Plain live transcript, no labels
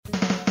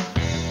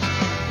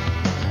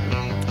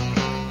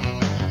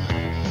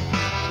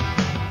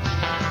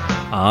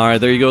All right,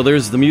 there you go.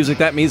 There's the music.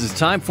 That means it's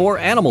time for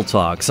Animal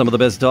Talk. Some of the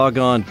best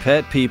doggone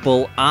pet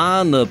people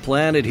on the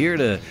planet here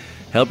to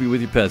help you with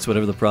your pets,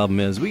 whatever the problem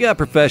is. We got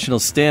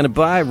professionals standing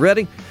by,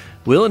 ready,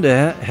 willing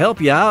to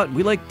help you out.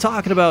 We like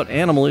talking about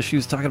animal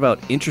issues, talking about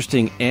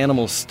interesting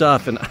animal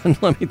stuff. And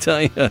let me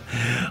tell you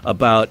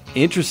about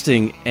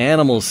interesting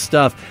animal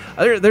stuff.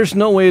 There's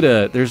no way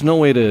to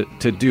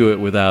do it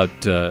without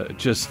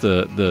just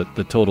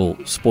the total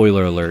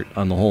spoiler alert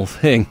on the whole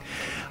thing.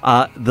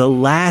 The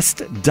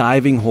last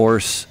diving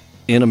horse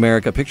in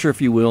America, picture, if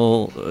you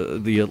will,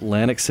 the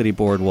Atlantic City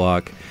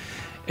Boardwalk,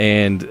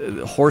 and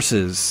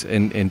horses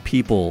and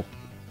people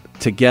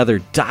together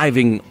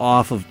diving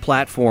off of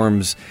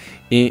platforms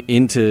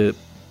into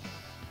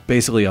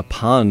basically a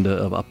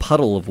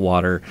puddle of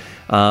water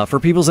for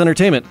people's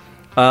entertainment.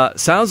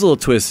 Sounds a little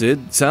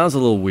twisted, sounds a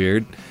little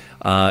weird,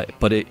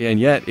 and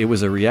yet it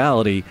was a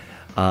reality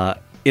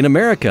in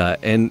America,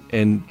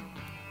 and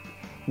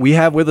we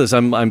have with us.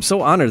 I'm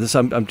so honored.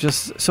 I'm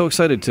just so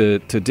excited to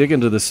dig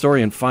into this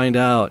story and find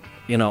out,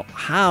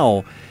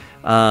 how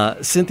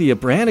Cynthia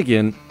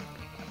Branigan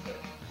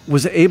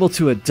was able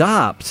to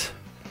adopt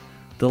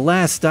the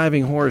last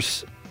diving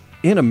horse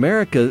in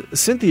America.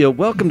 Cynthia,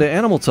 welcome to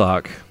Animal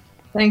Talk.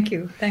 Thank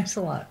you. Thanks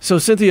a lot. So,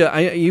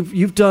 Cynthia,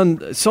 you've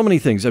done so many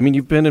things. I mean,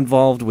 you've been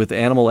involved with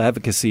animal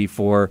advocacy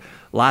for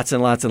lots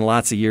and lots and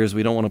lots of years.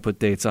 We don't want to put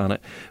dates on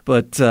it,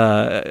 but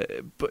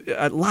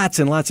lots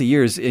and lots of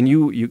years. And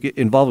you get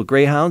involved with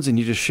greyhounds, and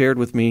you just shared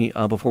with me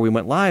before we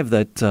went live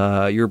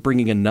that you're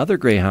bringing another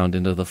greyhound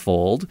into the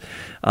fold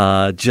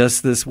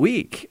just this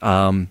week.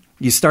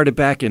 You started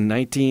back in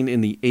the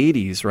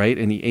 80s, right?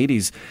 In the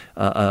 80s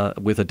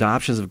with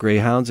adoptions of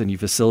greyhounds, and you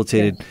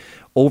facilitated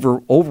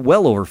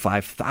well over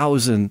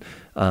 5,000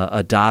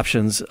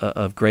 adoptions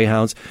of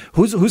greyhounds.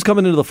 Who's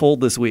coming into the fold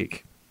this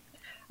week?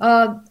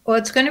 Well,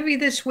 it's going to be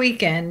this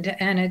weekend,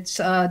 and it's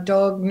a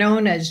dog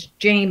known as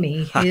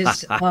Jamie.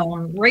 His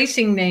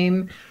racing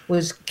name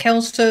was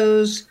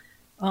Kelso's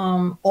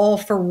All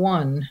for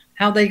One.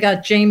 How they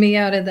got Jamie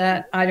out of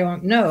that, I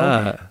don't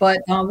know.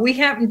 But we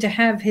happen to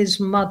have his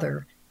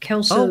mother,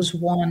 Kelso's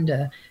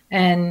Wanda,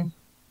 and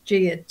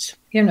it's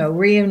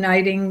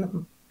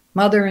reuniting,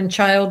 mother and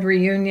child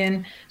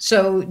reunion.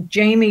 So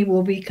Jamie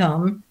will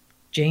become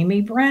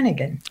Jamie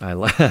Branigan. I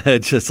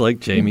like just like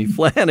Jamie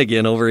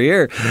Flanagan over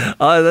here.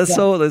 That's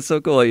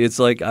so cool. It's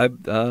like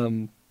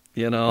I'm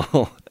in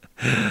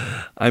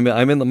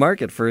the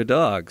market for a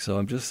dog. So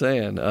I'm just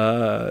saying,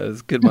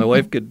 it's good. My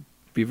wife could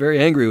be very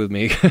angry with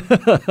me.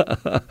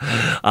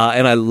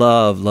 And I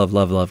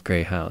love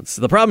greyhounds.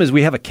 The problem is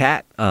we have a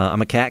cat.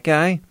 I'm a cat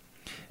guy.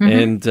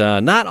 Mm-hmm.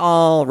 And not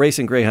all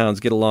racing greyhounds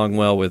get along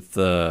well with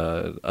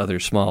other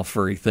small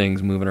furry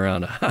things moving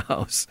around a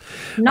house.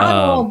 Not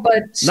all,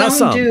 but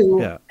some do.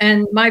 Yeah.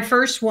 And my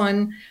first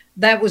one,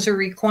 that was a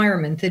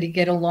requirement that he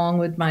get along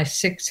with my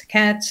 6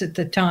 cats at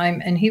the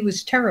time, and he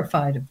was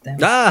terrified of them.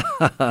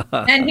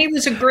 And he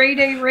was a grade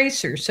A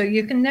racer, so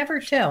you can never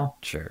tell.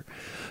 Sure.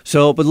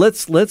 So, but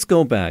let's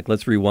go back.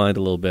 Let's rewind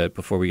a little bit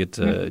before we get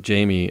to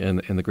Jamie and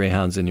the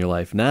greyhounds in your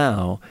life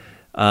now.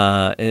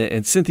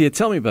 And Cynthia,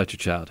 tell me about your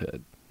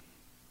childhood.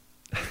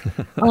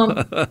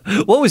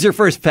 What was your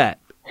first pet?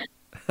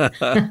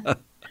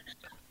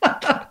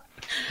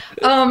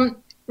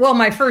 Well,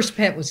 my first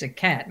pet was a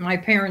cat. My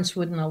parents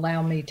wouldn't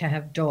allow me to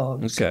have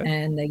dogs. Okay.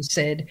 And they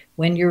said,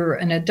 when you're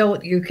an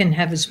adult, you can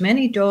have as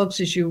many dogs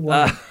as you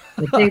want.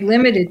 But they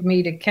limited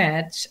me to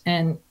cats.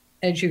 And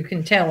as you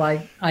can tell,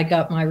 I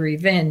got my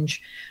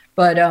revenge.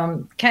 But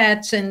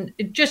cats, and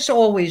just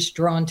always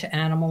drawn to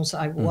animals.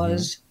 I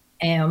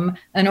am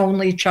an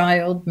only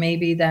child.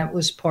 Maybe that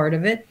was part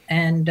of it.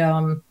 And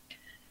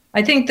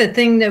I think the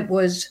thing that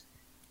was,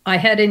 I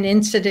had an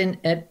incident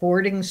at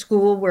boarding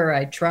school where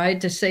I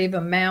tried to save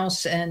a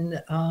mouse, and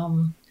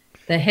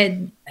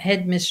the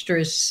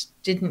headmistress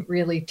didn't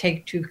really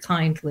take too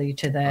kindly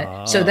to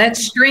that. So that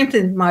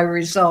strengthened my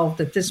resolve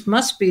that this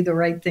must be the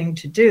right thing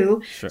to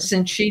do,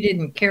 since she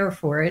didn't care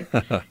for it.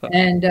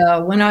 And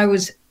when I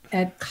was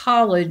at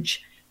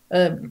college,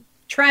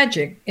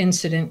 tragic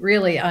incident,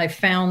 really. I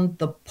found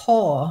the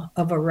paw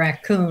of a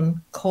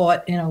raccoon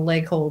caught in a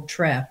leg hold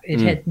trap. It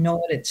had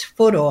gnawed its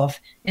foot off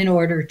in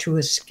order to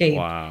escape.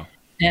 Wow.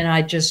 And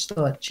I just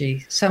thought,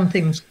 gee,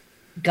 something's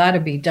got to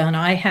be done.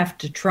 I have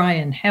to try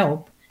and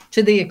help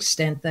to the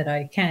extent that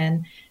I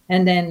can.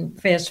 And then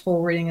fast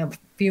forwarding a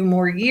few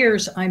more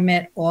years, I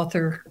met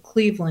author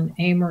Cleveland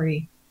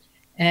Amory.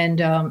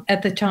 And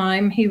at the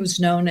time, he was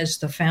known as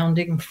the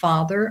founding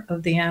father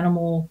of the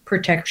animal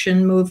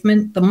protection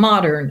movement, the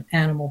modern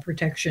animal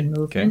protection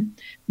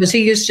movement, because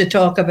he used to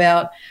talk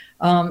about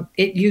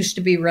it used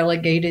to be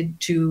relegated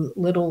to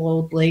little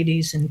old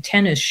ladies in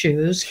tennis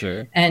shoes.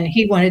 Sure. And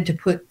he wanted to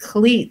put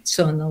cleats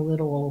on the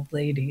little old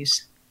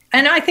ladies.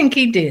 And I think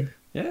he did.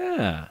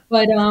 Yeah.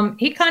 But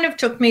he kind of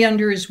took me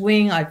under his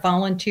wing. I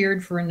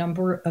volunteered for a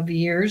number of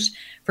years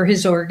for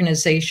his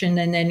organization.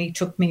 And then he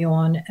took me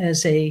on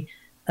as a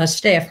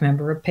staff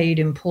member, a paid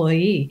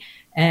employee.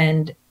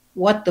 And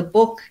what the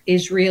book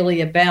is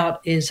really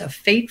about is a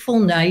fateful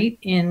night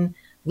in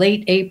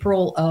late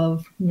April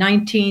of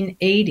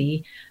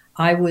 1980,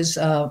 I was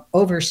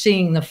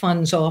overseeing the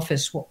funds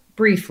office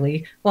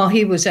briefly while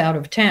he was out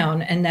of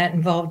town, and that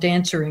involved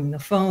answering the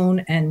phone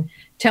and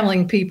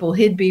telling people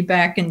he'd be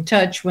back in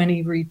touch when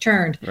he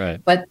returned. Right.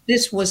 But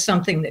this was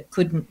something that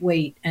couldn't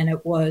wait, and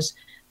it was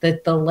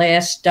that the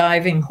last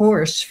diving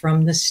horse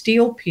from the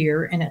Steel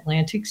Pier in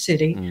Atlantic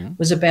City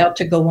was about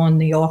to go on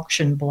the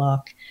auction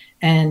block.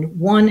 And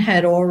one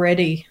had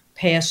already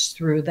passed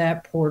through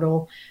that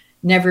portal,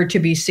 never to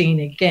be seen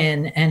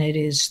again. And it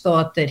is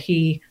thought that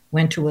he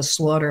went to a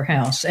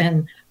slaughterhouse.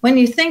 And when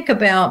you think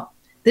about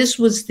this,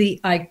 was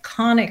the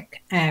iconic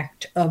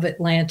act of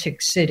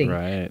Atlantic City.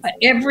 Right.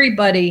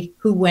 Everybody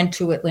who went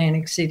to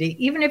Atlantic City,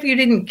 even if you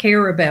didn't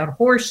care about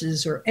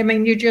horses,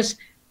 you just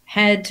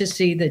had to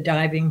see the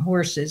diving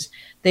horses.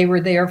 They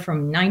were there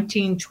from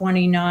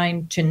 1929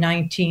 to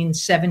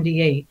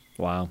 1978.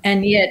 Wow.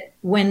 And yet,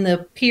 when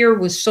the pier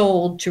was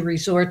sold to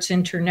Resorts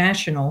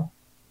International,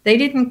 they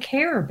didn't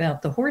care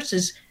about the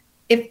horses.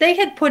 If they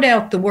had put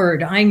out the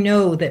word, I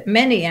know that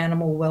many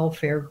animal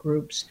welfare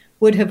groups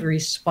would have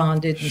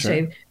responded and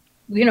say,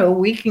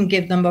 we can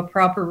give them a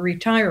proper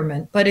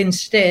retirement. But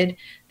instead,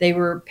 they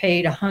were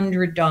paid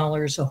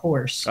 $100 a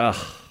horse.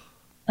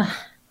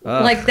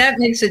 Like that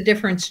makes a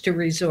difference to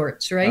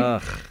resorts,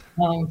 right?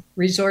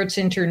 Resorts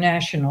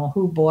International,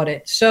 who bought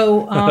it.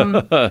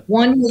 So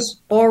one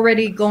was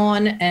already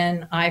gone,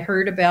 and I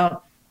heard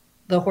about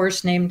the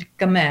horse named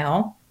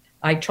Gamal.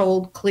 I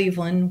told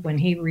Cleveland when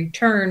he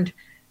returned,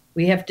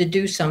 we have to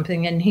do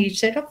something. And he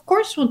said, of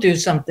course we'll do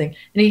something.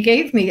 And he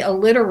gave me a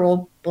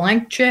literal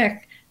blank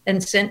check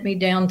and sent me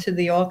down to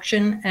the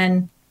auction.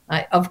 And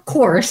I, of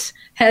course,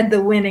 had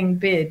the winning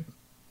bid.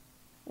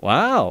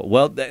 Wow.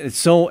 Well,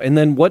 so, and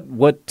then what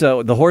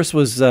the horse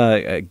was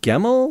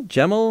Gamal?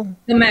 Gamal.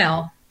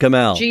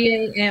 Gamal.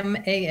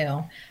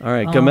 All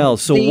right, Gamal.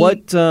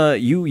 So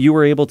you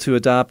were able to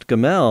adopt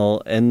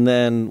Gamal, and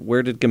then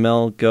where did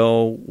Gamal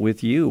go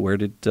with you? Where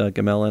did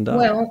Gamal end up?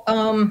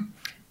 Well,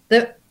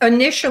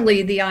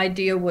 initially the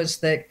idea was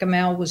that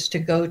Gamal was to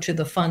go to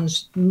the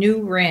fund's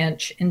new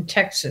ranch in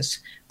Texas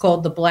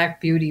called the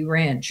Black Beauty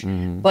Ranch.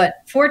 But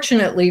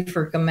fortunately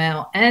for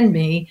Gamal and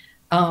me,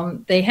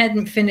 they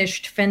hadn't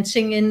finished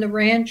fencing in the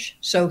ranch,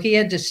 so he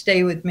had to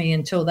stay with me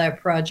until that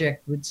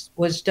project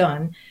was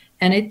done.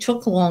 And it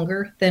took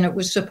longer than it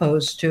was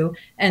supposed to.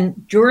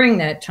 And during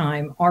that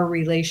time, our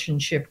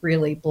relationship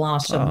really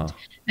blossomed.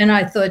 And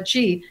I thought,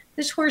 gee,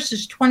 this horse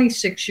is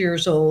 26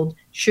 years old.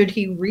 Should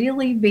he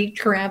really be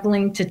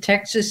traveling to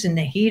Texas in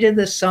the heat of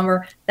the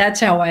summer? That's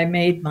how I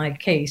made my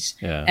case.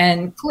 Yeah.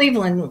 And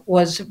Cleveland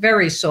was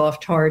very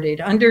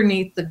soft-hearted,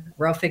 underneath the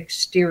gruff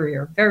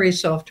exterior, very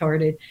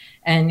soft-hearted.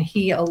 And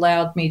he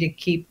allowed me to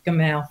keep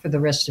Gamal for the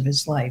rest of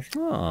his life.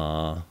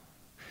 Aww.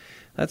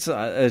 That's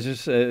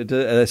just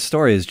the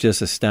story is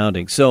just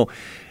astounding. So,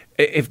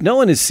 if no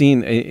one has seen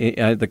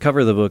the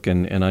cover of the book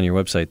and on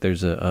your website,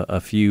 there's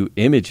a few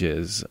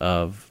images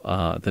of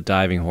the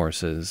diving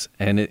horses,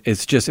 and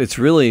it's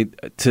really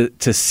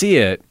to see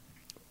it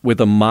with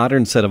a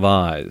modern set of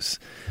eyes,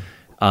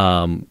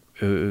 in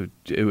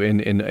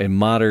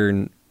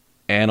modern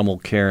animal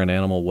care and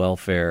animal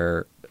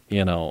welfare,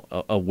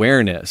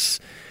 awareness.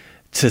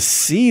 To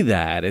see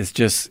that is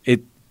just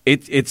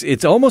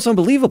It's almost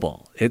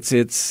unbelievable.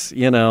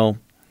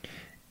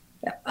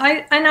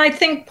 I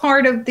think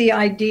part of the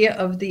idea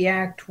of the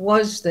act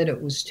was that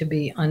it was to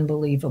be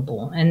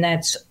unbelievable, and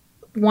that's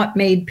what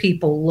made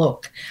people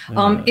look.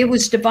 It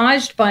was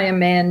devised by a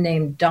man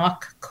named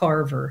Doc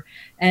Carver,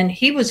 and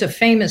he was a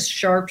famous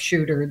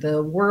sharpshooter,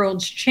 the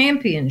world's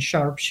champion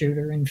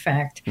sharpshooter, in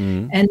fact.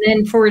 And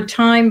then for a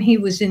time, he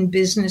was in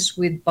business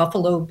with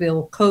Buffalo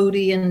Bill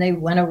Cody, and they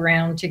went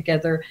around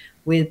together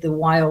with the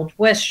Wild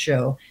West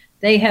show.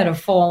 They had a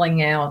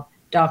falling out.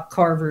 Doc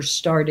Carver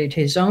started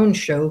his own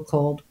show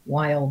called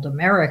Wild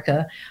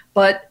America,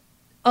 but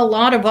a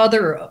lot of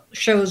other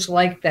shows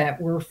like that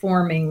were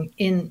forming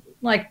in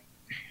the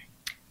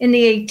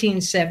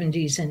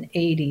 1870s and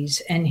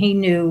 80s, and he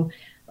knew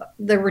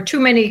there were too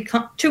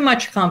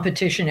much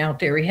competition out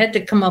there. He had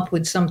to come up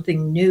with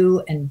something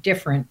new and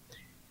different.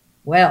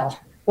 Well,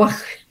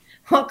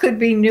 what could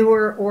be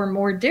newer or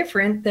more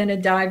different than a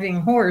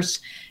diving horse?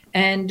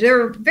 And there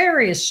are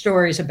various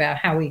stories about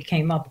how he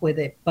came up with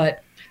it,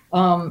 but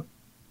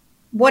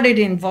what it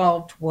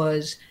involved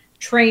was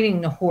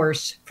training the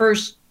horse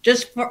first,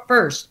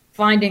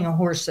 finding a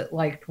horse that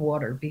liked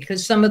water,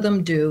 because some of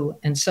them do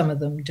and some of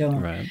them don't.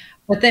 Right.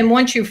 But then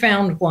once you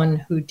found one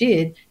who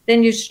did,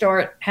 then you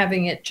start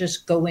having it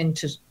just go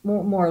into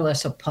more or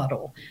less a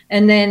puddle.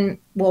 And then,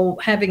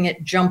 having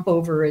it jump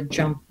over a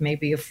jump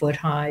maybe a foot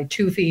high,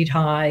 2 feet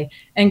high,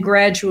 and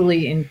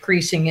gradually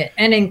increasing it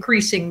and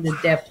increasing the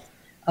depth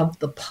of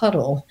the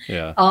puddle.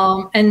 Yeah.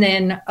 And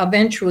then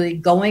eventually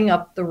going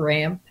up the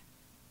ramp,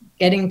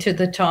 getting to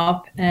the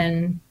top,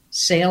 and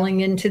sailing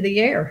into the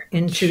air,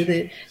 into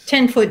the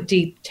 10-foot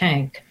deep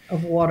tank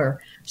of water.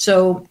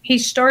 So he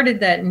started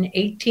that in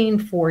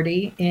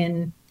 1840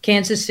 in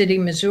Kansas City,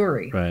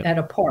 Missouri, right, at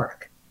a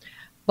park.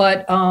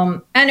 But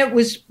and it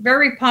was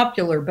very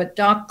popular. But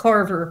Doc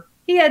Carver,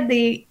 he had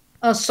the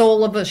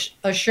soul of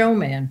a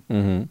showman.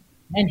 Mm-hmm.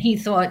 And he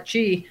thought,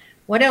 gee,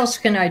 what else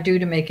can I do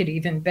to make it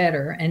even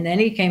better? And then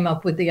he came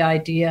up with the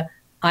idea,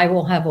 I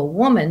will have a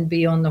woman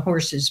be on the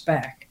horse's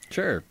back.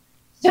 Sure.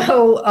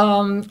 So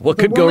what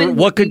could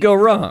go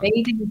wrong?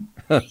 Bathing,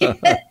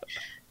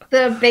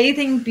 the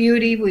bathing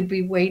beauty would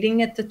be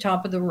waiting at the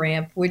top of the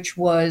ramp, which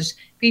was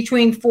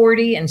between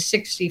 40 and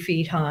 60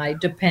 feet high,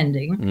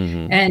 depending.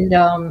 Mm-hmm. And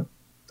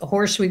the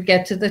horse would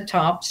get to the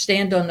top,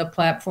 stand on the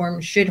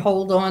platform, should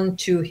hold on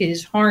to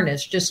his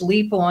harness, just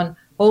leap on,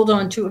 hold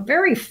on to a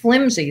very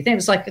flimsy thing. It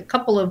was like a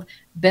couple of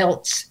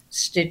belts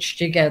stitched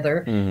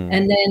together. Mm-hmm.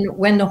 And then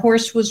when the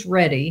horse was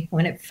ready,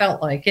 when it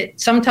felt like it,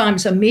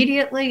 sometimes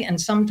immediately and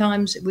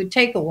sometimes it would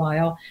take a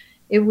while,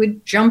 it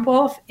would jump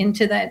off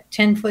into that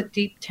 10-foot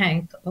deep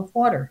tank of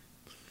water.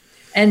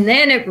 And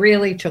then it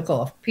really took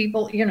off.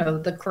 People,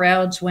 the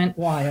crowds went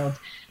wild.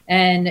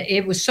 And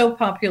it was so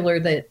popular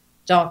that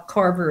Doc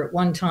Carver at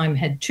one time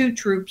had 2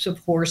 troops of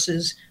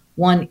horses,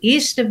 one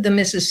east of the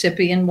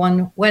Mississippi and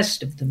one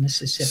west of the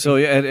Mississippi. So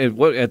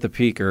at the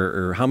peak,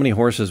 or how many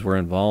horses were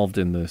involved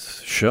in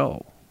this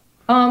show?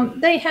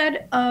 They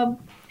had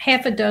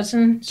half a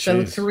dozen,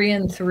 so Jeez. 3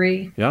 and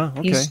 3, yeah,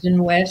 okay. east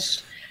and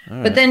west.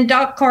 Right. But then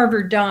Doc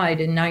Carver died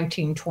in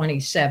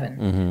 1927.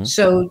 Mm-hmm.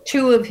 So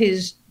 2 of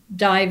his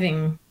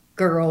diving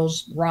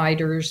girls,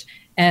 riders,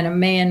 and a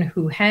man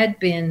who had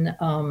been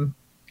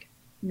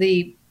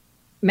the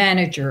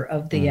manager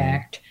of the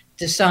act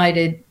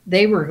decided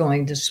they were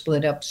going to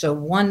split up. So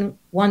one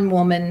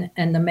woman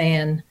and the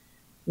man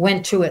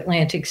went to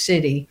Atlantic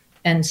City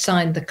and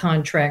signed the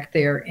contract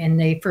there. And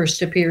they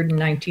first appeared in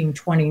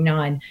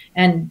 1929.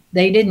 And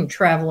they didn't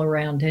travel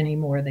around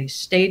anymore. They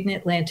stayed in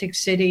Atlantic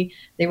City.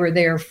 They were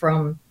there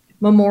from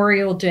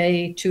Memorial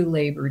Day to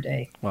Labor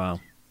Day. Wow.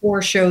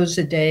 4 shows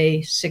a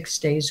day, 6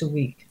 days a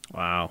week.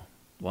 Wow.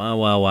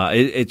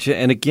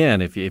 And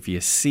again, if you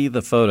see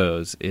the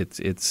photos, it's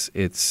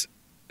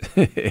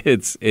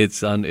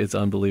it's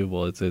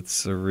unbelievable. It's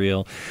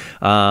surreal.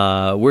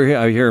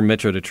 We're here in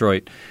Metro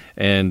Detroit,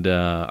 and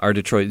our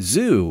Detroit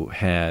Zoo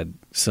had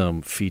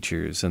some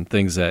features and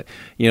things that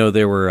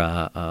there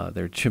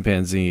were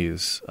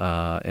chimpanzees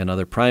and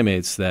other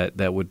primates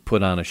that would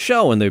put on a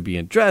show, and they'd be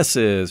in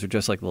dresses or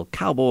dressed like little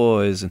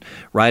cowboys and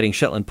riding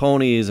Shetland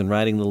ponies and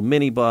riding little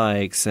mini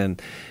bikes, and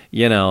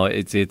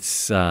it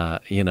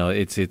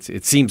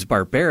seems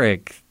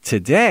barbaric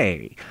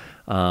today.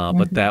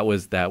 But that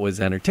was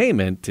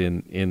entertainment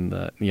in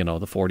the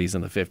the 40s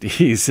and the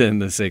 50s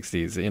and the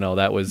 60s.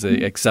 That was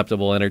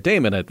acceptable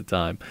entertainment at the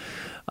time.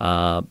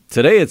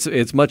 Today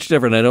it's much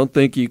different. I don't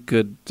think you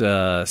could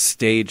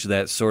stage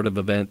that sort of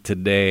event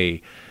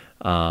today.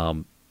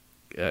 Who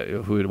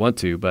would want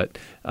to, but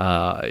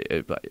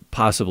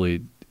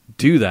possibly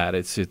do that.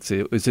 It's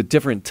a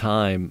different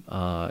time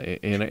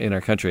in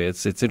our country.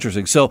 It's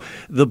interesting. So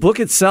the book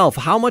itself,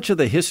 how much of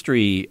the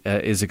history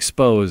is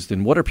exposed,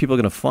 and what are people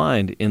going to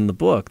find in the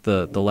book,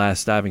 The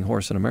Last Diving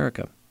Horse in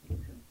America?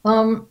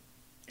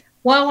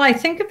 Well, I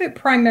think of it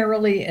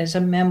primarily as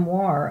a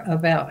memoir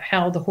about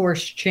how the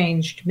horse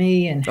changed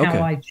me and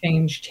how I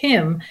changed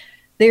him.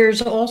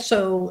 There's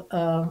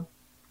also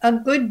a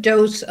good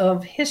dose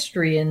of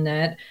history in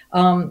that,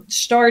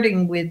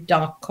 starting with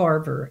Doc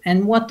Carver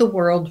and what the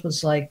world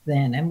was like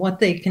then and what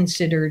they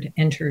considered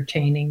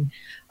entertaining.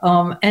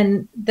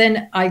 And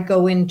then I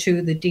go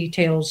into the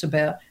details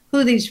about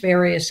who these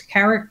various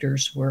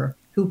characters were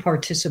who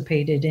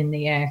participated in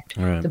the act,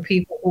 right. The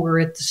people who were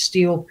at the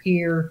steel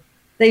pier.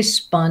 They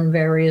spun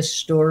various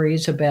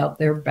stories about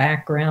their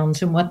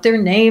backgrounds and what their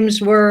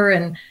names were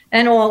and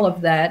all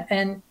of that.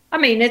 And I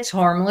mean, it's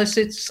harmless.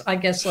 It's, I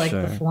guess, like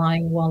Sure. the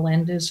Flying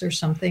Wallendas or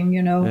something,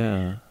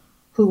 Yeah.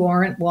 who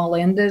aren't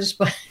Wallendas,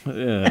 but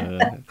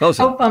Yeah. I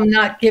hope I'm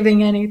not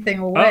giving anything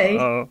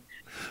away.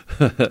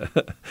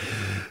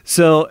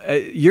 So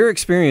your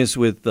experience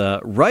with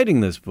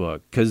writing this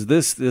book, because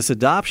this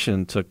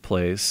adoption took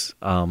place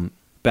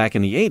back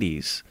in the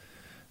 80s.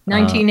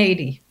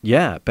 1980.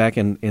 Yeah, back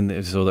in the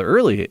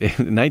early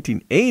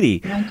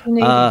 1980.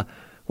 1980.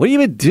 What have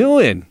you been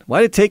doing?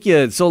 Why did it take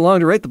you so long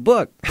to write the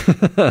book?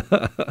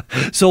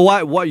 So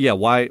why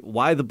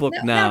the book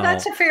now? No,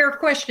 that's a fair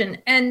question.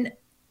 And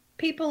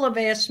people have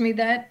asked me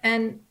that,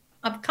 and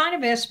I've kind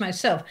of asked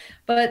myself.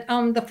 But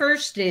the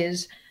first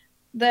is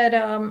that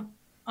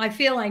I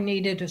feel I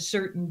needed a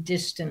certain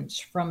distance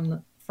from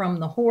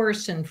the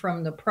horse and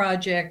from the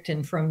project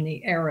and from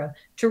the era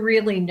to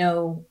really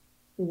know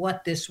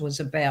what this was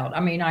about. I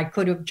mean, I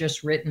could have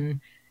just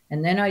written,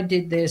 and then I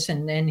did this,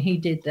 and then he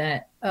did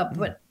that.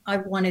 But I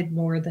wanted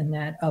more than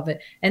that of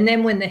it. And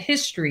then when the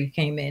history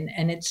came in,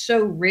 and it's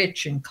so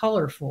rich and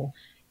colorful,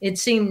 it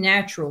seemed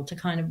natural to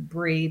kind of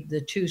braid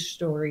the 2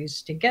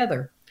 stories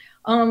together.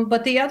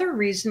 But the other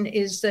reason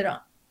is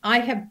that I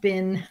have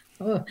been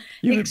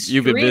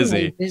you've been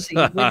busy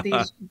with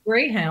these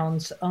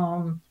greyhounds.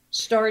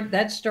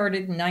 That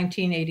started in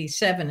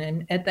 1987,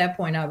 and at that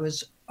point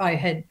I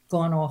had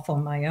gone off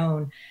on my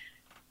own,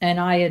 and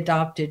I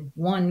adopted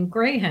 1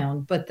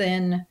 greyhound. But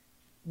then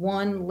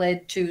one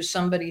led to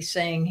somebody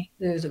saying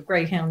there's a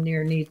greyhound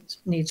near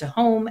needs a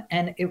home,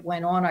 and it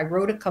went on. I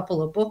wrote a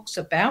couple of books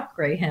about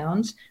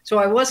greyhounds, so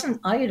I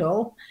wasn't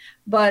idle,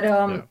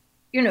 but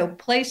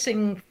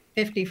placing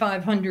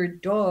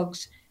 5,500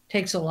 dogs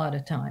takes a lot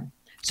of time.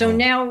 So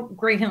now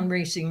greyhound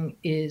racing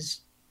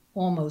is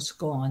almost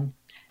gone,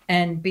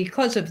 and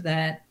because of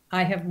that,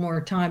 I have more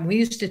time. We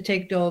used to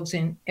take dogs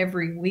in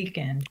every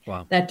weekend.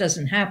 Wow. That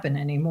doesn't happen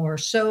anymore.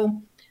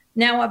 So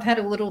now I've had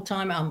a little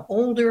time. I'm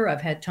older. I've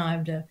had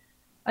time to,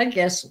 I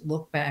guess,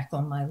 look back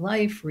on my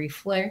life,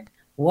 reflect.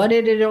 What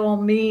did it all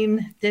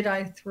mean? Did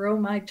I throw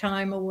my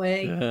time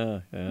away?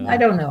 I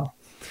don't know.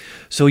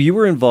 So you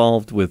were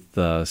involved with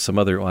some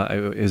other,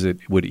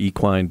 would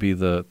equine be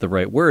the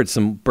right word?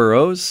 Some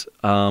burros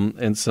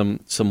and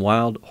some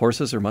wild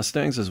horses or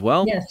Mustangs as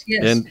well? Yes.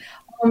 And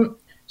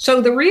so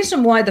the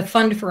reason why the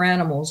Fund for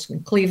Animals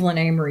in Cleveland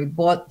Amory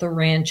bought the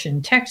ranch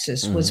in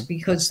Texas was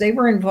because they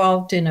were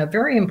involved in a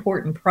very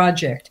important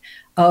project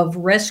of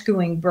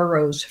rescuing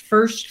burros,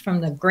 first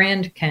from the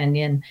Grand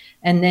Canyon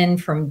and then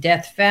from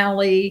Death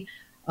Valley,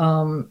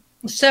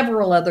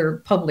 several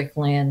other public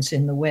lands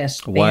in the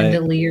West,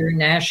 Bandelier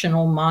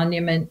National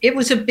Monument. It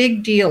was a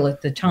big deal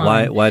at the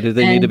time. Why did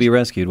they need to be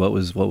rescued? What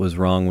was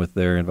wrong with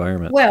their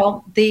environment?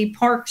 Well, the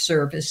Park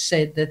Service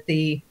said that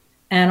the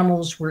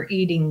animals were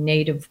eating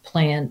native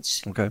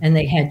plants, and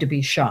they had to be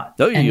shot.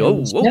 There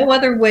was no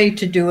other way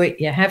to do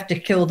it. You have to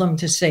kill them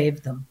to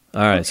save them.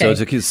 All right, so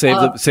to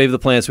save the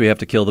plants, we have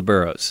to kill the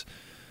burros.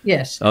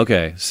 Yes.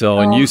 Okay, so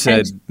and you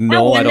said,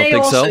 no, I don't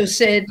think so.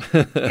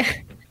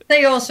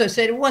 They also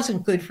said it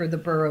wasn't good for the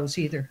burros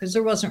either because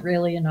there wasn't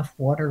really enough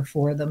water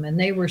for them, and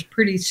they were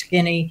pretty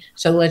skinny,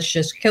 so let's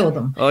just kill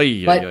them.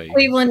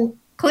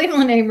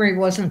 Cleveland Amory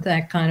wasn't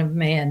that kind of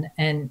man,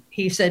 and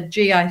he said,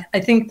 gee, I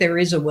think there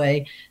is a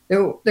way.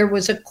 There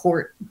was a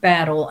court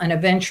battle, and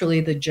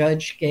eventually the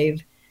judge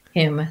gave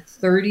him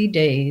 30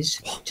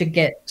 days to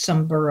get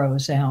some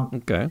burros out.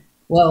 Okay.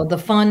 Well, the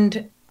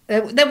fund,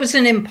 that was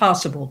an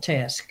impossible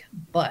task,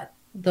 but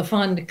the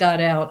fund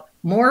got out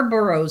more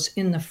burros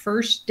in the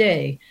first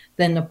day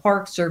than the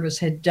Park Service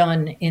had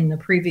done in the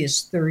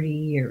previous 30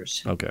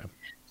 years. Okay.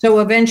 So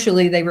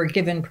eventually they were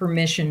given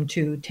permission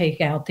to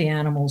take out the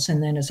animals.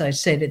 And then, as I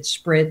said, it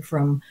spread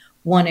from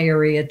one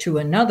area to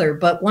another.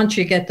 But once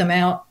you get them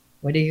out,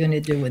 what are you going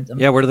to do with them?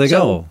 Yeah, where do they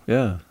go?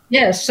 Yeah.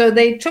 Yeah, so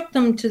they took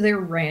them to their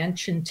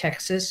ranch in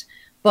Texas.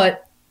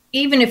 But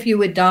even if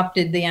you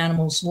adopted the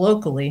animals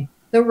locally,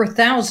 there were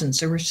thousands.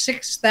 There were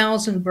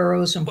 6,000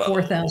 burros and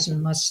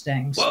 4,000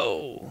 Mustangs.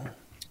 Whoa.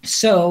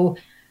 So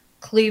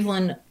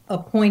Cleveland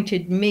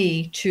appointed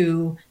me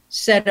to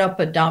set up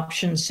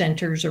adoption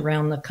centers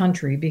around the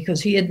country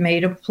because he had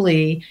made a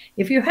plea.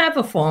 If you have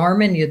a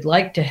farm and you'd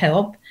like to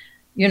help,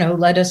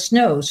 let us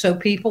know. So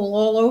people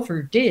all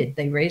over did.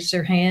 They raised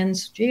their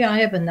hands. Gee, I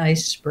have a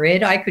nice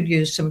spread. I could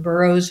use some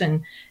burros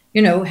and,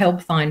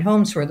 help find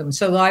homes for them.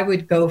 So I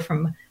would go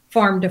from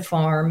farm to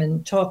farm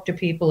and talk to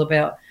people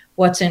about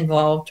what's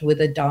involved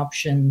with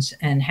adoptions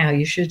and how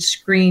you should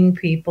screen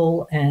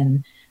people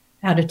and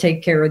how to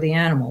take care of the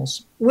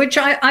animals, which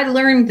I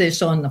learned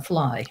this on the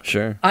fly.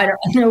 Sure.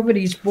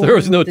 Nobody's born. There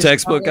was no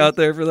textbook out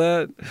there for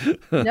that?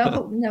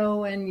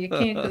 No, and you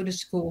can't go to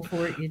school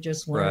for it. You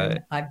just learn.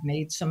 Right. I've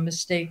made some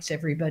mistakes.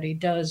 Everybody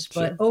does.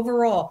 But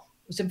overall,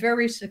 it was a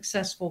very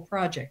successful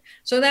project.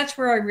 So that's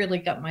where I really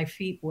got my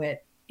feet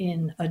wet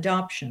in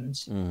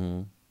adoptions.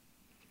 Mm-hmm.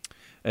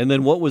 And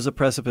then what was the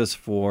precipice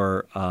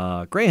for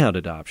greyhound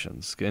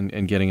adoptions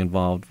and getting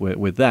involved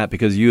with that?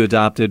 Because you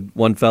adopted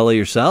one fella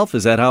yourself?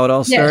 Is that how it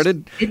all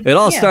started? Yes, it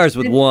all starts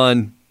with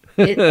one.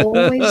 It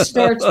always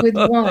starts with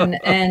one.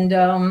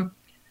 And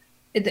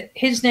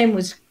his name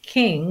was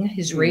King.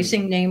 His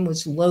racing name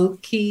was Low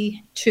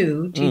Key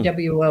 2,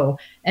 TWO.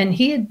 And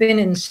he had been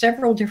in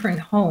several different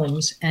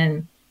homes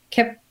and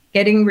kept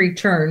getting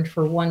returned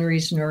for one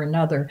reason or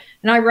another.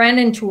 And I ran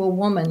into a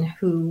woman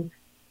who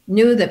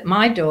knew that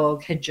my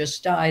dog had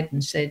just died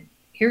and said,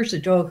 here's a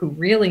dog who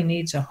really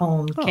needs a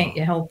home. Can't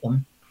you help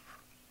him?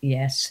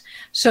 Yes.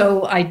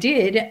 So I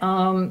did.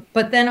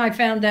 But then I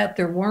found out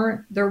there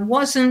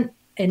wasn't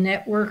a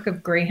network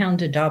of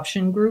greyhound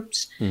adoption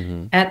groups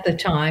at the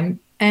time.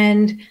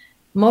 And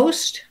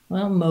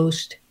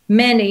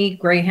many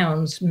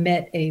greyhounds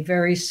met a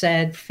very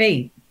sad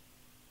fate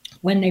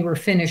when they were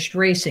finished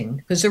racing,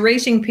 because the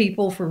racing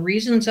people, for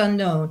reasons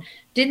unknown,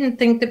 didn't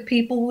think that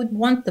people would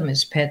want them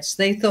as pets.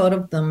 They thought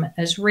of them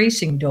as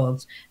racing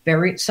dogs.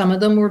 Some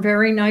of them were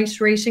very nice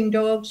racing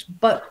dogs,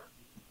 but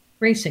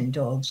racing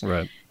dogs.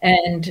 Right.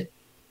 And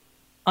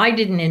I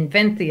didn't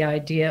invent the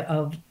idea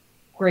of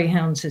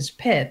greyhounds as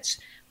pets,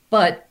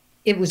 but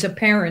it was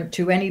apparent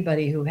to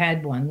anybody who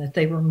had one that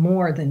they were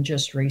more than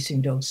just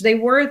racing dogs. They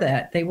were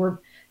that. They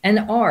were and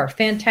are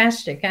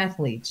fantastic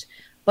athletes.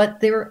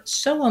 But they're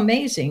so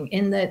amazing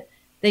in that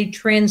they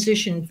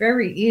transition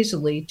very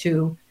easily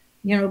to,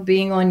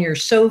 being on your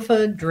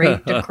sofa,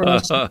 draped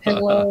across a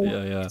pillow.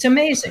 Yeah. It's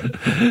amazing.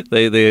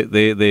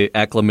 They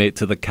acclimate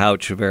to the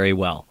couch very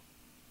well.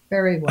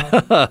 very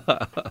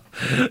well.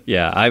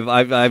 Yeah,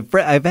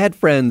 I've had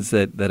friends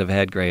that have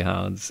had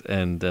greyhounds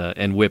and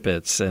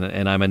whippets,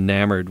 and I'm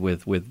enamored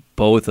with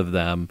both of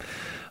them.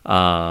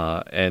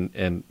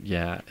 And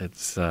yeah,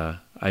 it's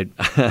I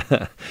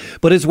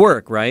but it's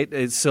work,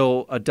 right?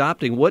 So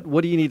adopting,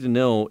 what do you need to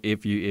know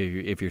if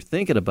you're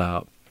thinking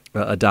about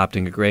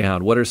adopting a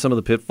greyhound? What are some of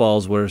the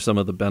pitfalls? What are some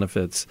of the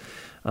benefits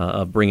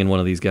of bringing one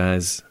of these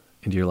guys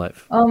into your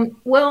life?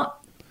 Well,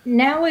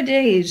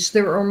 nowadays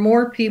there are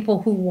more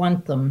people who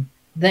want them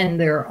than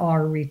there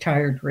are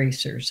retired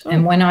racers.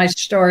 And when I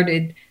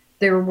started,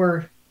 there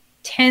were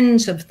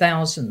tens of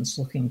thousands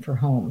looking for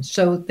homes.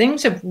 So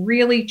things have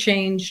really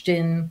changed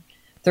in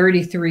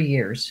 33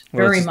 years,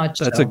 very much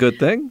so. That's a good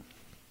thing?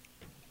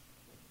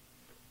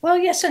 Well,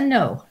 yes and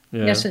no.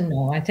 Yeah. Yes and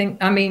no.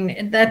 I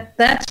mean,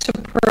 that's a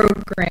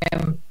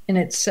program in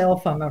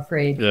itself, I'm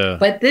afraid. Yeah.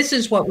 But this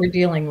is what we're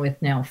dealing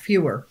with now,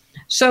 fewer.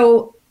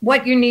 So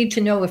what you need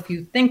to know if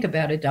you think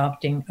about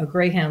adopting a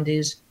greyhound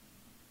is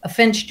a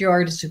fenced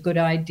yard is a good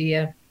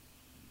idea.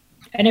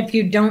 And if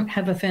you don't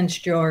have a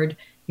fenced yard,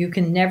 you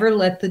can never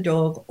let the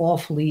dog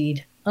off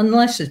lead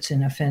unless it's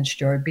in a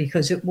fenced yard,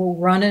 because it will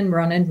run and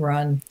run and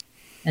run,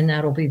 and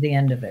that'll be the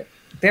end of it.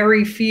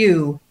 Very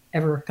few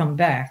ever come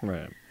back.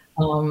 Right.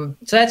 So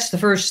that's the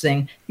first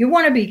thing. You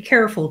want to be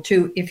careful,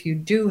 too, if you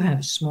do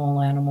have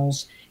small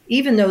animals,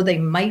 even though they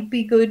might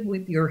be good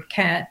with your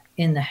cat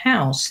in the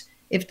house.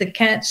 If the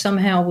cat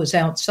somehow was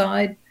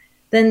outside,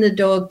 then the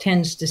dog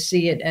tends to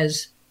see it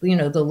as,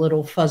 the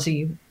little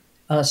fuzzy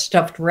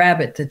stuffed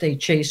rabbit that they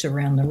chase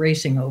around the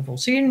racing oval.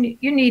 So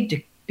you need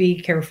to be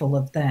careful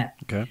of that.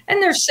 Okay.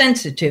 And they're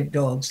sensitive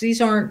dogs.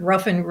 These aren't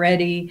rough and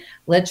ready,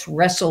 let's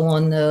wrestle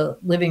on the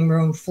living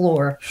room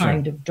floor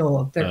kind of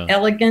dog. They're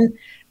elegant,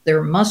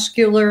 they're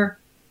muscular,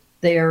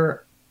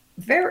 they're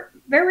very,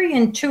 very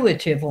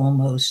intuitive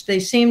almost. They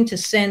seem to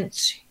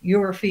sense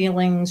your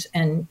feelings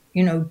and,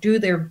 do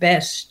their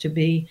best to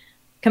be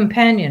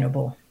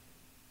companionable.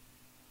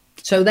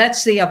 So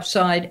that's the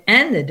upside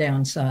and the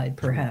downside,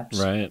 perhaps.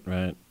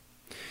 Right.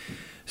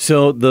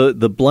 So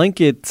the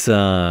blanket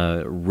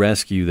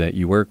rescue that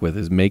you work with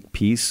is Make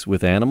Peace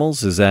with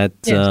Animals. Is that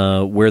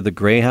where the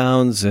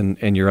greyhounds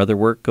and your other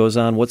work goes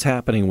on? What's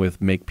happening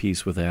with Make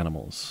Peace with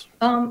Animals?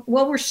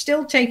 Well, we're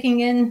still taking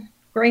in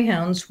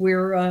greyhounds.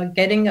 We're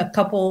getting a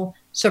couple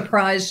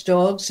surprise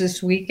dogs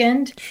this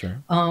weekend. Sure.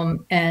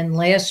 And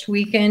last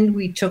weekend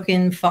we took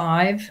in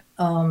 5.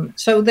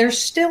 So they're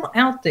still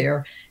out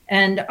there.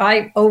 And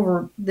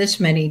over this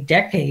many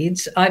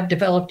decades, I've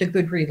developed a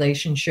good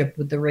relationship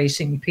with the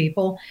racing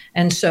people.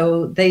 And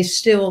so they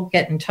still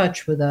get in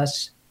touch with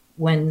us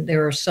when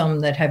there are some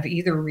that have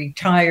either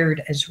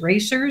retired as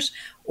racers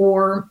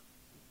or,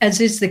 as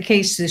is the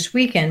case this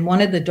weekend,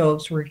 one of the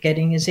dogs we're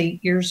getting is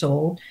 8 years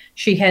old.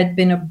 She had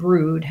been a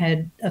brood,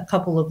 had a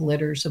couple of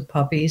litters of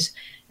puppies.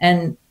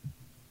 And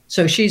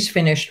so she's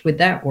finished with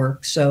that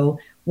work. So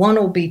one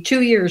will be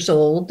 2 years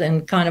old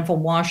and kind of a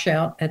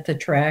washout at the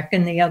track,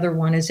 and the other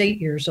one is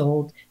 8 years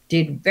old,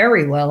 did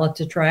very well at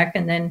the track,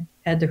 and then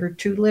had her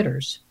 2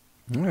 litters.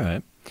 All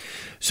right.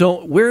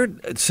 So where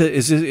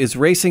is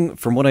racing?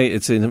 From what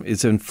it's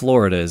in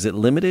Florida. Is it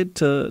limited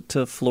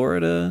to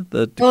Florida?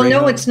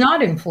 No, it's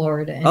not in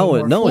Florida anymore.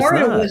 Oh no,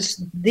 Florida it's not.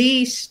 Was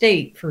the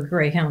state for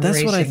greyhound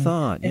racing. That's what I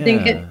thought. Yeah. I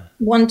think at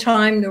one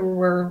time there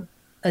were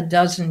a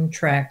dozen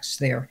tracks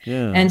there.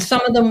 Yeah. And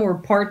some of them were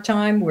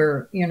part-time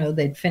where,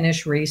 they'd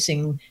finish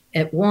racing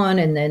at one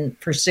and then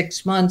for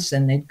 6 months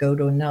and they'd go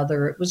to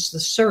another. It was the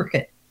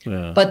circuit.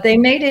 Yeah. But they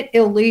made it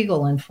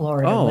illegal in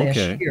Florida last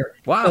okay. year.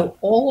 Wow. So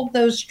all of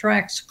those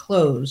tracks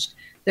closed.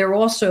 They're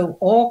also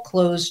all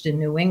closed in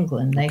New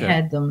England. They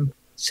had them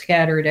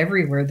scattered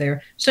everywhere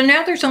there. So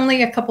now there's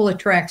only a couple of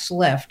tracks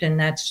left, and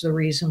that's the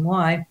reason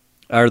why.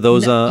 Are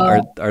those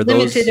are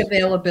those limited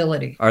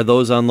availability? Are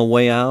those on the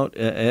way out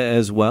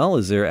as well?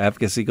 Is there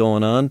advocacy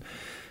going on?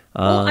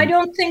 Well, I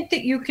don't think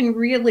that you can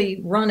really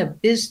run a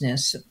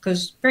business,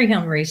 because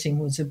greyhound racing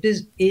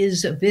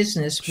is a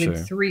business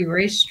with 3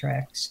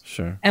 racetracks.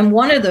 Sure. And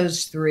one of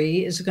those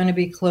 3 is going to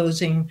be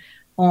closing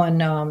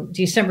on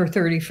December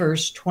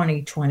 31st,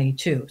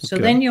 2022. So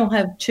then you'll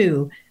have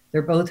 2.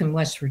 They're both in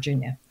West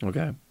Virginia.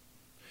 Okay.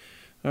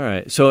 All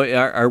right.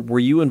 So were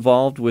you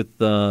involved with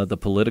the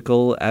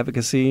political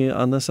advocacy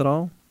on this at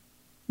all?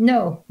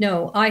 No.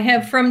 I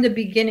have from the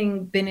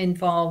beginning been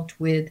involved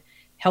with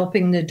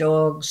helping the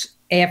dogs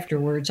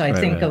afterwards. I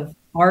think of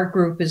our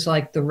group as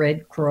like the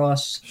Red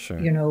Cross. Sure.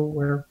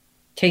 We're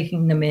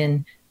taking them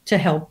in to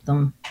help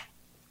them.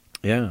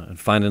 Yeah, and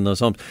finding those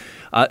homes.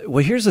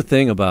 Well, here's the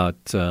thing about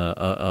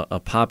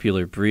a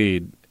popular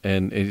breed,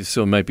 and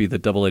so it might be the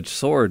double-edged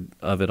sword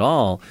of it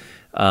all.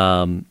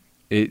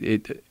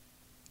 It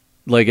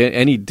like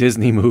any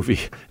Disney movie,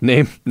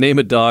 name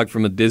a dog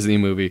from a Disney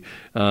movie,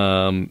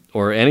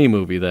 or any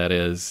movie that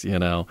is,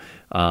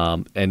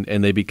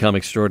 and they become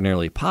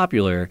extraordinarily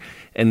popular,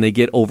 and they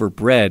get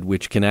overbred,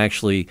 which can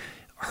actually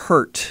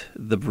hurt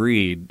the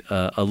breed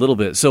a little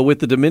bit. So with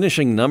the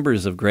diminishing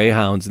numbers of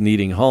greyhounds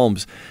needing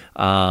homes,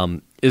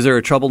 is there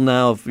a trouble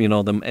now of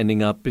them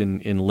ending up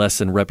in less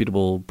than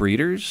reputable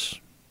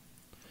breeders?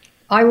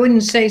 I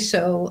wouldn't say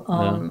so.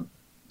 No.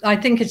 I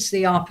think it's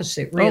the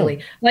opposite, Oh,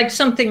 really. Like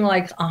something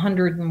like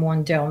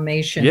 101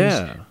 Dalmatians,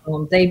 yeah.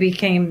 they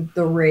became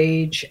the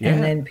rage, and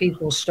Yeah. then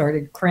people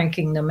started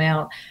cranking them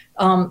out.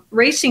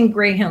 Racing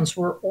greyhounds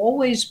were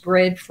always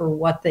bred for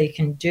what they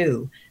can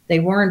do. They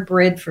weren't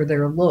bred for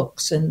their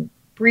looks, and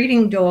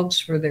breeding dogs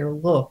for their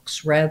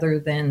looks rather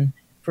than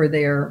for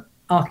their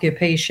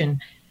occupation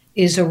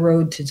is a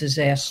road to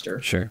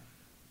disaster. Sure.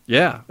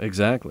 Yeah,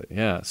 exactly.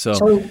 Yeah. So,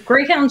 So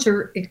greyhounds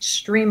are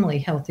extremely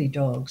healthy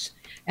dogs.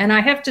 And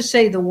I have to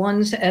say the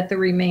ones at the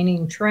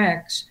remaining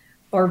tracks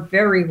are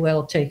very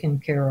well taken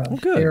care well,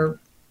 of. good. They're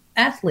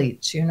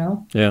athletes, you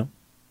know. Yeah.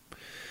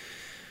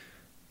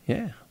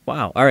 Yeah.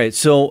 Wow. All right.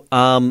 So,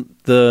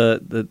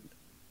 the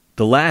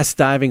last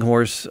diving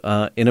horse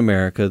in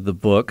America, the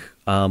book,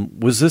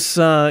 was this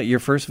your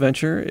first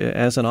venture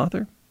as an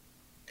author?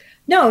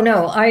 No,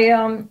 no.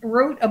 I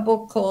wrote a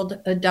book called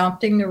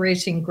Adopting the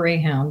Racing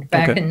Greyhound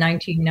back Okay. in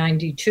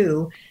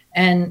 1992.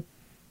 And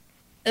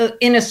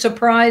in a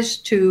surprise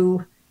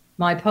to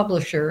my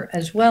publisher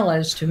as well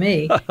as to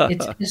me,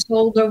 it's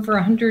sold over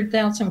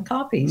 100,000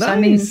 copies. I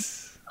mean,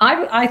 Nice.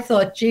 I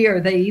thought, gee, are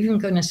they even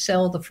going to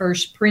sell the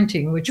first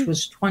printing, which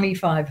was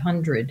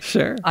 2,500?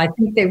 Sure. I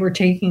think they were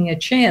taking a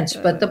chance,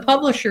 but the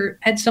publisher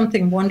had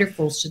something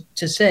wonderful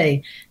to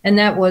say, and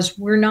that was,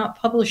 we're not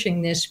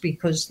publishing this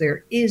because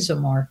there is a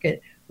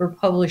market. We're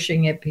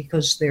publishing it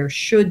because there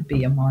should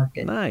be a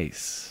market.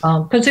 Nice.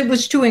 Because it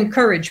was to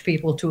encourage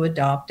people to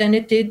adopt, and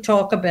it did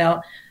talk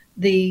about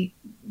the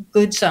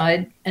good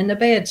side and the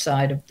bad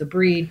side of the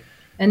breed.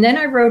 And then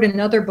I wrote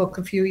another book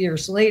a few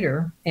years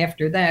later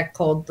after that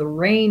called The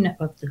Reign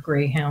of the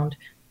Greyhound,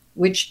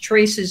 which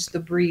traces the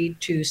breed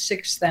to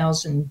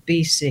 6,000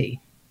 BC,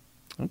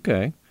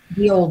 Okay.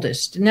 the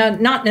oldest. Now,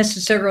 not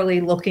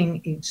necessarily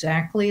looking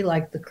exactly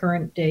like the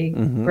current day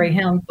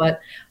greyhound,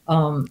 but,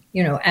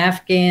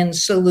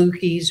 Afghans,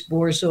 Salukis,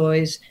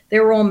 Borzois,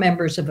 they were all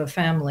members of a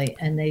family,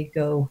 and they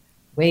go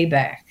way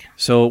back.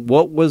 So,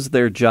 what was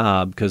their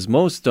job? Because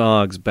most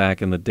dogs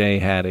back in the day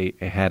had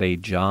a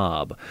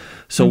job.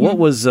 So, what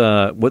was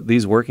what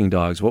these working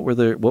dogs? What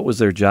was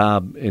their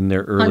job in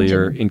their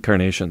earlier Hunting.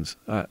 incarnations?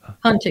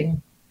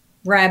 Hunting,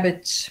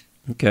 rabbits,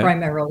 Okay.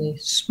 primarily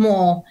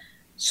small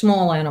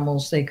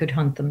animals. They could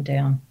hunt them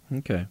down.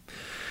 Okay.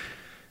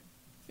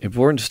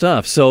 Important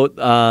stuff. So,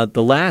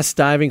 the last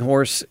diving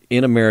horse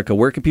in America.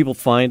 Where can people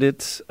find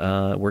it?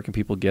 Where can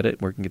people get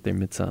it? Where can get their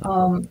mitts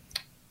on it?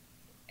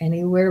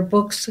 Anywhere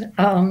books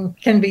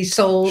can be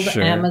sold.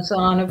 Sure.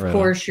 Amazon, of Right.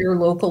 course, your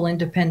local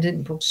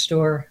independent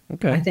bookstore.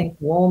 Okay. I think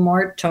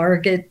Walmart,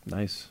 Target,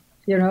 Nice.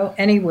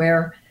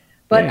 anywhere.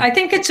 But Yeah. I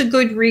think it's a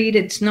good read.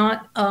 It's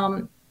not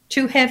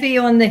too heavy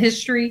on the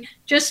history,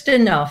 just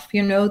enough,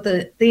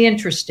 the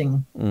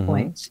interesting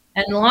points.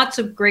 And lots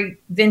of great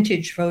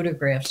vintage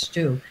photographs,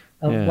 too,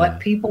 of Yeah. what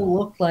people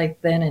looked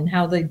like then and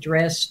how they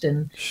dressed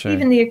and Sure.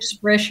 even the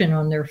expression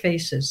on their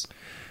faces.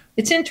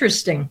 It's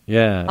interesting.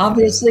 Yeah.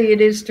 Obviously,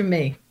 it is to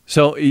me.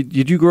 So,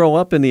 did you grow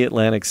up in the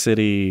Atlantic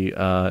City,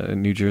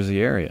 New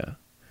Jersey area?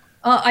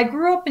 I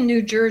grew up in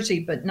New Jersey,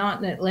 but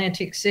not in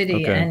Atlantic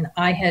City. Okay. And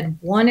I had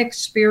one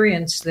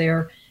experience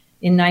there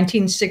in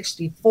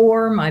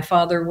 1964. My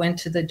father went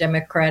to the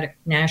Democratic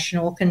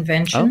National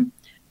Convention.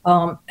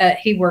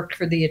 He worked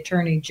for the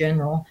Attorney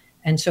General,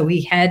 and so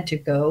he had to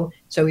go.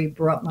 So he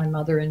brought my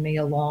mother and me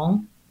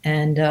along.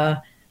 And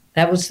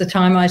that was the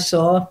time I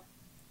saw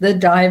the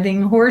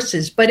diving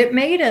horses. But it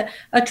made a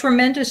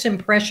tremendous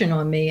impression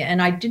on me. And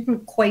I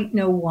didn't quite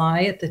know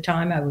why at the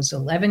time. I was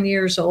 11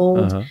 years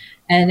old.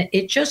 And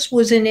it just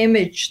was an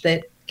image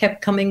that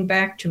kept coming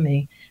back to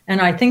me. And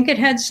I think it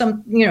had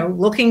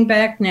looking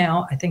back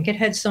now, I think it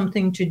had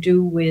something to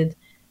do with,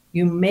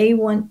 you may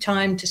want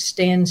time to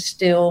stand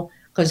still,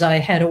 because I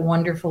had a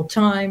wonderful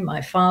time. My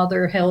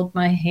father held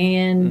my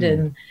hand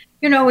and,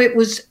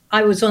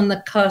 I was on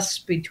the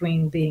cusp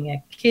between being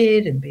a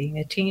kid and being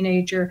a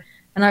teenager.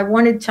 And I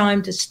wanted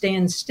time to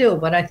stand still.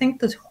 But I think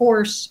the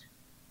horse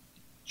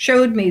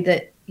showed me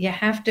that you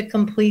have to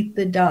complete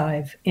the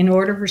dive. In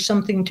order for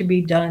something to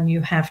be done, you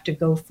have to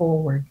go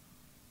forward.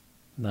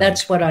 Nice.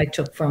 That's what I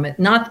took from it.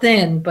 Not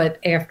then, but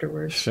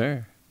afterwards.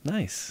 Sure.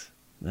 Nice.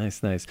 All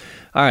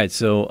right.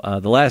 So,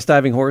 The Last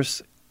Diving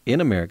Horse in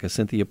America,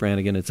 Cynthia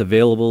Branigan. It's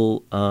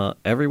available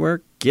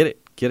everywhere. Get it.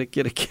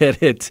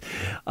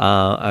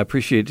 I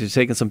appreciate you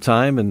taking some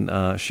time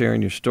and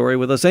sharing your story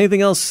with us.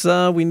 Anything else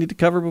we need to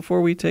cover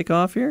before we take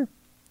off here?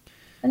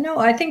 No,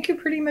 I think you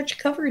pretty much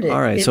covered it.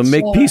 All right. So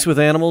Make Peace with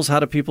Animals. How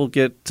do people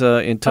get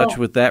in touch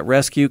with that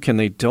rescue? Can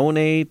they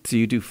donate? Do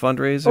you do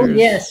fundraisers? Oh,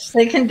 yes,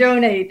 they can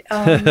donate.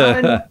 Not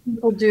enough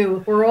people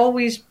do. We're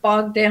always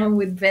bogged down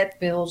with vet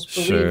bills,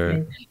 believe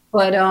me.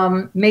 But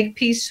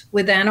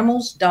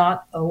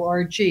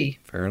makepeacewithanimals.org.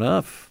 Fair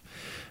enough.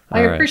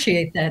 I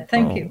appreciate that.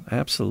 Thank you.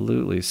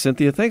 Absolutely.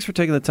 Cynthia, thanks for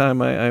taking the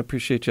time. I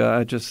appreciate you.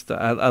 I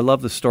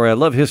love the story. I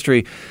love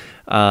history.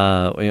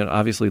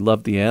 Obviously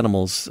love the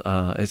animals.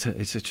 It's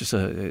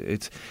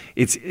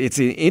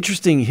an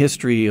interesting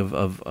history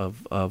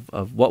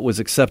of what was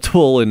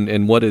acceptable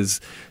and what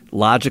is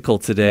logical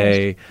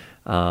today.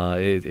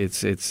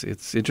 It's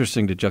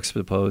interesting to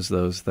juxtapose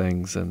those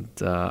things, and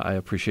I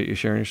appreciate you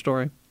sharing your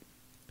story.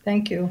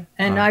 Thank you.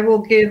 And I will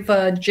give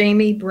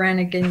Jamie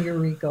Branigan your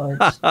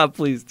regards.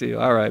 Please do.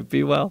 All right.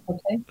 Be well.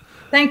 Okay.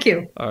 Thank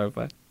you. All right.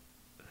 Bye.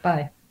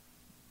 Bye.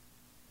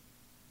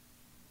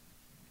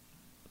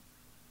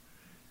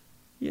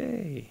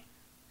 Yay.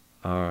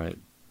 All right.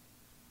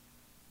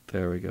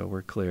 There we go.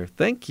 We're clear.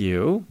 Thank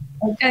you.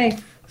 Okay.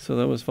 So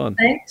that was fun.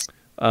 Thanks.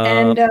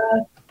 And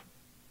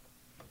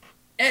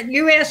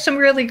you asked some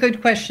really good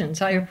questions.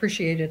 I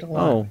appreciate it a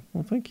lot. Oh,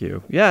 well, thank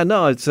you. Yeah,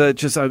 no, it's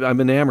just I'm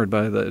enamored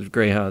by the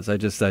greyhounds. I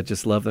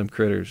just love them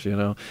critters,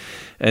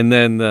 And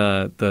then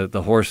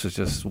the horse is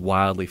just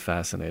wildly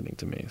fascinating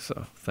to me.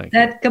 So thank you.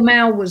 That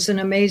Gamal was an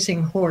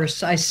amazing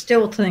horse. I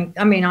still think.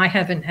 I mean, I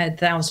haven't had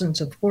thousands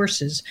of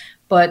horses,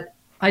 but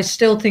I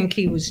still think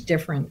he was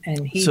different,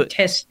 and he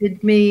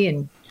tested me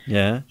and.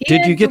 Yeah.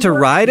 Did you get to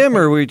ride him,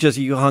 or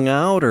you hung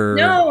out, or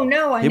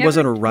no? He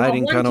wasn't a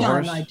riding kind of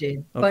horse. I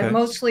did, okay. But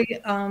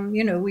mostly,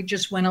 we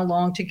just went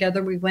along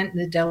together. We went in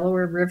the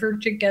Delaware River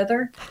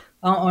together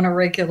on a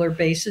regular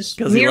basis.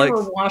 Near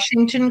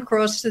Washington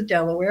crossed the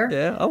Delaware.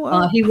 Yeah. Oh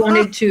wow. He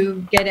wanted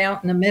to get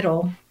out in the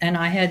middle, and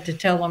I had to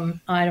tell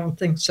him I don't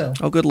think so.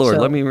 Oh, good Lord!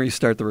 Let me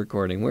restart the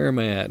recording. Where am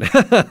I at?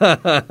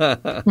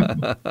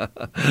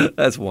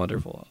 That's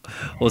wonderful.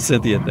 Well,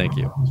 Cynthia, thank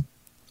you.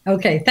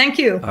 Okay. Thank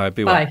you. All right.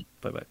 Be Bye.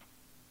 well. Bye-bye.